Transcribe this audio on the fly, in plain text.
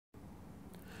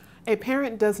A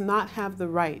parent does not have the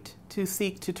right to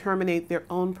seek to terminate their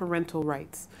own parental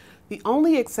rights. The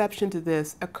only exception to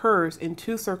this occurs in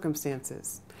two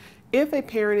circumstances. If a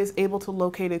parent is able to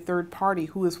locate a third party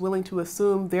who is willing to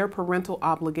assume their parental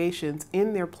obligations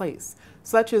in their place,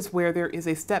 such as where there is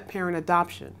a step-parent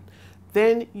adoption,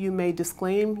 then you may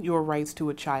disclaim your rights to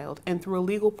a child and through a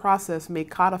legal process may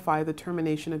codify the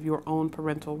termination of your own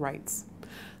parental rights.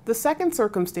 The second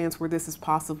circumstance where this is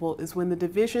possible is when the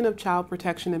Division of Child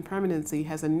Protection and Permanency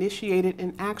has initiated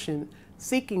an action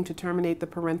seeking to terminate the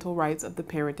parental rights of the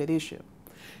parent at issue.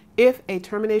 If a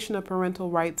termination of parental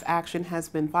rights action has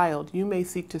been filed, you may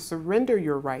seek to surrender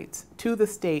your rights to the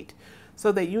state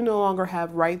so that you no longer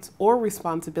have rights or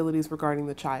responsibilities regarding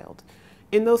the child.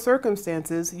 In those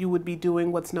circumstances, you would be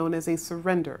doing what's known as a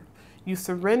surrender. You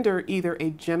surrender either a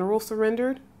general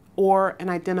surrender or an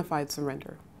identified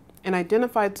surrender. An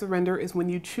identified surrender is when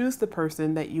you choose the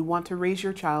person that you want to raise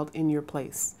your child in your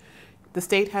place. The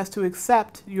state has to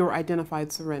accept your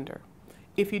identified surrender.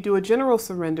 If you do a general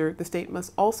surrender, the state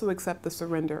must also accept the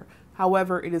surrender.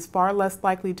 However, it is far less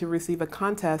likely to receive a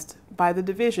contest by the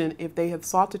division if they have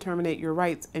sought to terminate your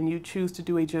rights and you choose to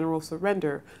do a general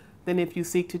surrender than if you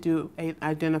seek to do an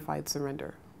identified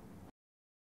surrender.